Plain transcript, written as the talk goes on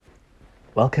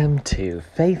Welcome to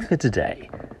Faith for Today,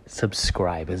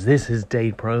 subscribers. This is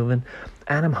Dave Proven,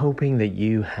 and I'm hoping that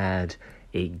you had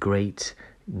a great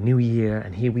new year.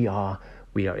 And here we are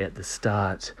at the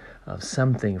start of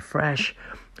something fresh,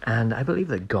 and I believe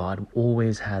that God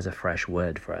always has a fresh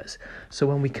word for us. So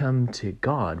when we come to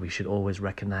God, we should always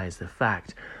recognize the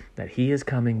fact that He is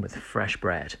coming with fresh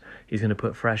bread. He's going to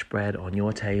put fresh bread on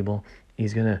your table.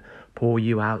 He's going to pour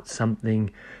you out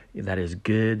something that is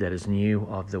good, that is new,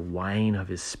 of the wine of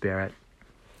His Spirit.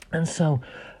 And so,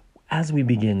 as we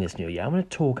begin this new year, I want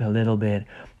to talk a little bit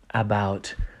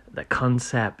about the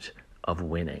concept of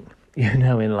winning. In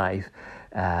life,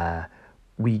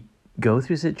 we go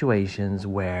through situations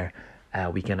where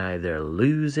we can either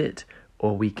lose it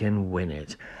or we can win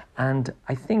it. And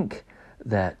I think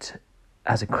that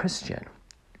as a Christian,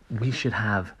 we should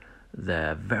have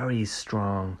the very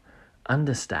strong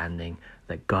understanding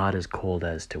that God has called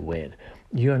us to win.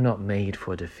 You're not made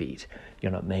for defeat.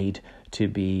 You're not made to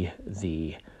be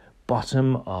the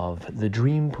bottom of the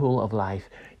dream pool of life.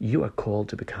 You are called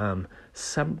to become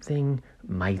something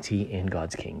mighty in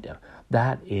God's kingdom.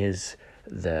 That is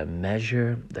the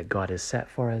measure that God has set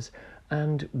for us,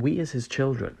 and we as His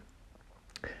children,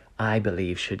 I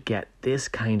believe, should get this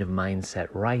kind of mindset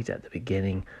right at the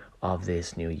beginning of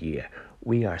this new year.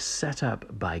 We are set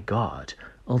up by God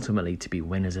ultimately to be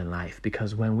winners in life,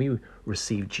 because when we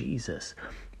receive Jesus,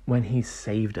 when He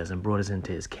saved us and brought us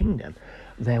into His kingdom,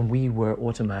 then we were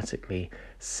automatically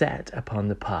set upon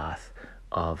the path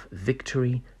of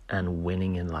victory and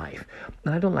winning in life.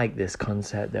 And I don't like this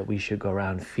concept that we should go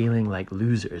around feeling like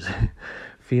losers,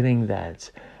 feeling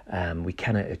that we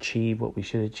cannot achieve what we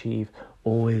should achieve,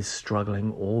 always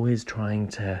struggling, always trying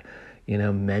to,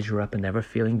 measure up and never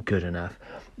feeling good enough.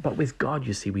 But with God,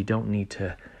 you see, we don't need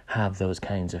to have those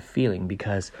kinds of feeling,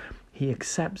 because He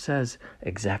accepts us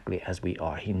exactly as we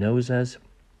are. He knows us,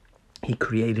 He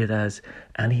created us,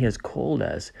 and He has called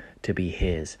us to be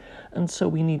His. And so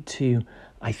we need to,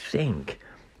 I think,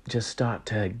 just start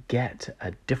to get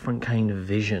a different kind of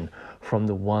vision from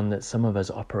the one that some of us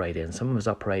operate in. Some of us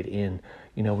operate in,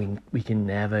 we can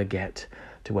never get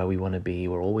to where we want to be.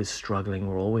 We're always struggling.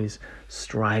 We're always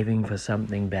striving for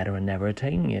something better and never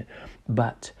attaining it.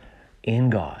 But in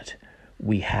God,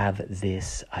 we have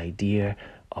this idea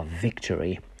of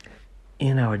victory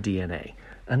in our DNA.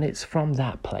 And it's from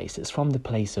that place, it's from the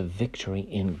place of victory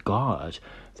in God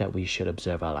that we should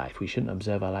observe our life. We shouldn't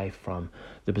observe our life from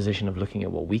the position of looking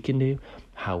at what we can do,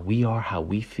 how we are, how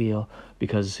we feel,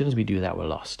 because as soon as we do that, we're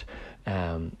lost.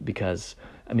 Because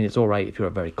it's all right if you're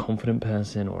a very confident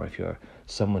person, or if you're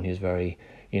someone who's very,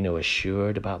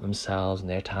 assured about themselves and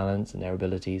their talents and their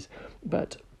abilities.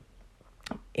 But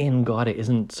in God, it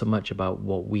isn't so much about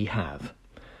what we have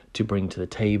to bring to the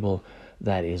table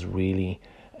that is really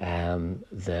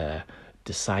the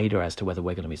decider as to whether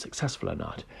we're going to be successful or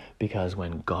not. Because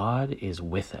when God is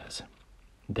with us,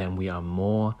 then we are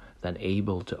more than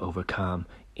able to overcome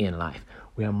in life.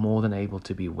 We are more than able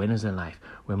to be winners in life.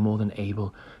 We're more than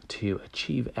able to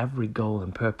achieve every goal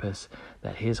and purpose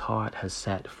that His heart has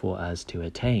set for us to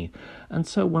attain. And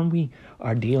so when we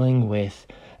are dealing with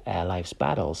life's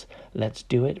battles, let's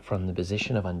do it from the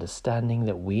position of understanding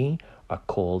that we are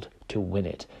called to win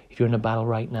it. If you're in a battle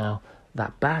right now,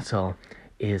 that battle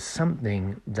is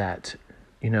something that,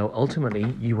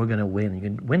 ultimately you are going to win. You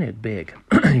can win it big.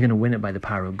 You're going to win it by the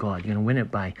power of God. You're going to win it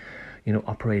by,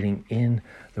 operating in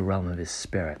the realm of His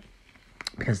Spirit.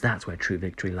 Because that's where true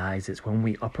victory lies. It's when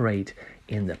we operate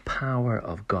in the power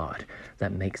of God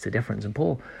that makes the difference. And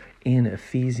Paul in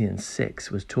Ephesians 6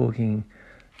 was talking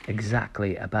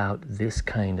exactly about this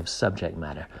kind of subject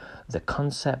matter. The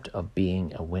concept of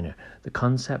being a winner, the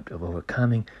concept of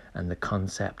overcoming, and the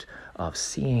concept of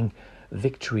seeing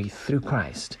victory through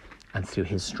Christ and through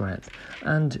His strength.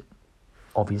 And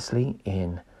obviously,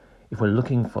 if we're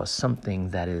looking for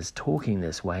something that is talking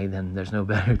this way, then there's no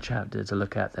better chapter to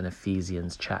look at than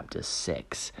Ephesians chapter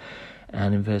 6.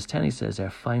 And in verse 10 he says there,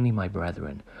 "Finally, my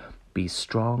brethren, be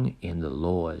strong in the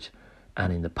Lord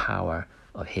and in the power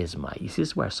of His might." You see, this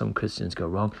is where some Christians go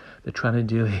wrong. They're trying to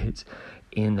do it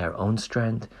in their own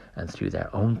strength and through their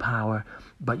own power.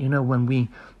 But when we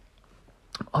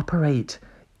operate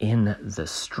in the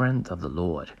strength of the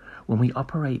Lord, when we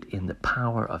operate in the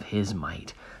power of His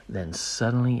might, then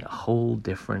suddenly a whole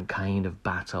different kind of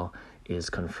battle is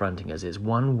confronting us. It's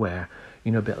one where,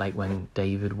 a bit like when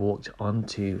David walked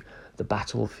onto the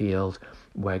battlefield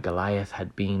where Goliath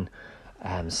had been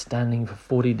standing for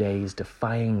 40 days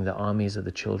defying the armies of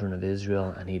the children of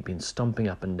Israel, and he'd been stomping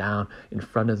up and down in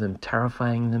front of them,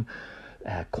 terrifying them.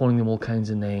 calling them all kinds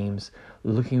of names,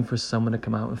 looking for someone to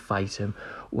come out and fight him.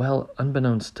 Well,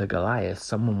 unbeknownst to Goliath,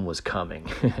 someone was coming.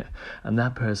 And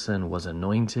that person was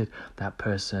anointed. That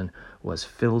person was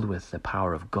filled with the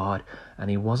power of God. And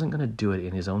he wasn't going to do it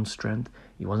in his own strength.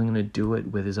 He wasn't going to do it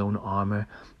with his own armor,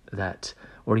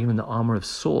 or even the armor of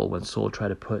Saul. When Saul tried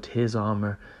to put his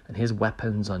armor and his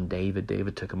weapons on David,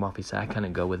 David took them off. He said, I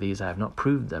can't go with these. I have not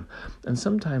proved them. And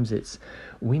sometimes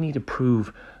we need to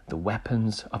prove the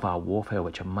weapons of our warfare,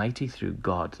 which are mighty through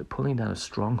God, the pulling down of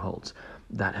strongholds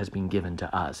that has been given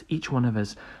to us. Each one of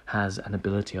us has an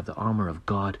ability of the armor of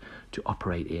God to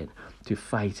operate in, to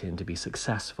fight in, to be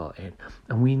successful in.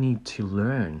 And we need to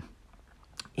learn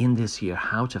in this year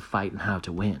how to fight and how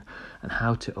to win and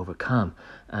how to overcome.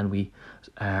 And we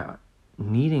are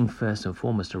needing first and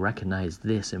foremost to recognize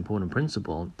this important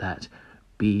principle, that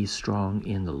be strong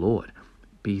in the Lord.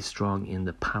 Be strong in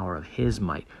the power of his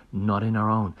might, not in our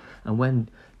own. And when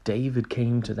David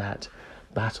came to that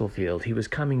battlefield, he was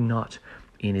coming not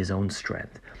in his own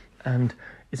strength. And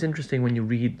it's interesting when you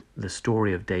read the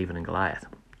story of David and Goliath,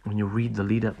 when you read the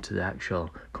lead up to the actual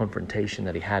confrontation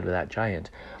that he had with that giant,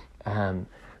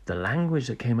 the language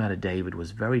that came out of David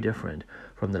was very different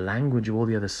from the language of all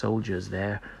the other soldiers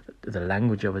there, the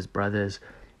language of his brothers,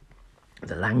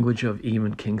 the language of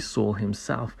even King Saul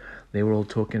himself. They were all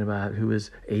talking about who is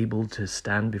able to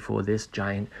stand before this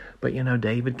giant. But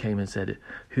David came and said,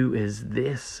 who is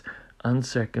this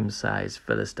uncircumcised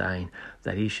Philistine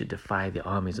that he should defy the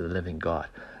armies of the living God?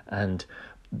 And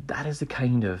that is the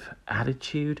kind of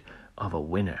attitude of a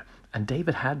winner. And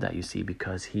David had that, you see,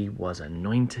 because he was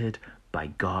anointed by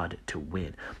God to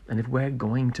win. And if we're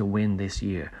going to win this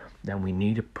year, then we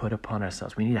need to put upon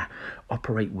ourselves, we need to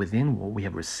operate within what we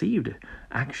have received.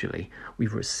 Actually,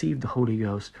 we've received the Holy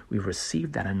Ghost, we've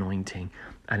received that anointing,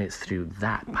 and it's through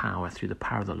that power, through the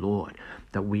power of the Lord,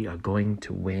 that we are going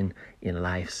to win in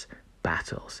life's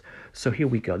battles. So here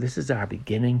we go. This is our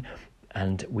beginning,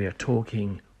 and we are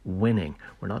talking winning.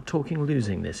 We're not talking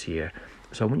losing this year.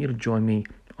 So I want you to join me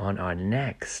on our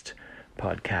next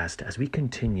podcast as we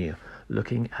continue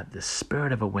looking at the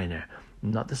spirit of a winner,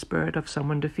 not the spirit of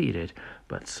someone defeated,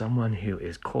 but someone who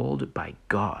is called by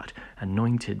God,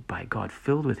 anointed by God,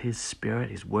 filled with his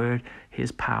spirit, his word,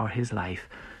 his power, his life,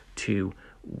 to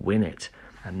win it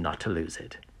and not to lose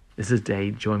it. This is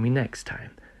Dave. Join me next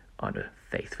time on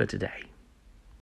Faith for Today.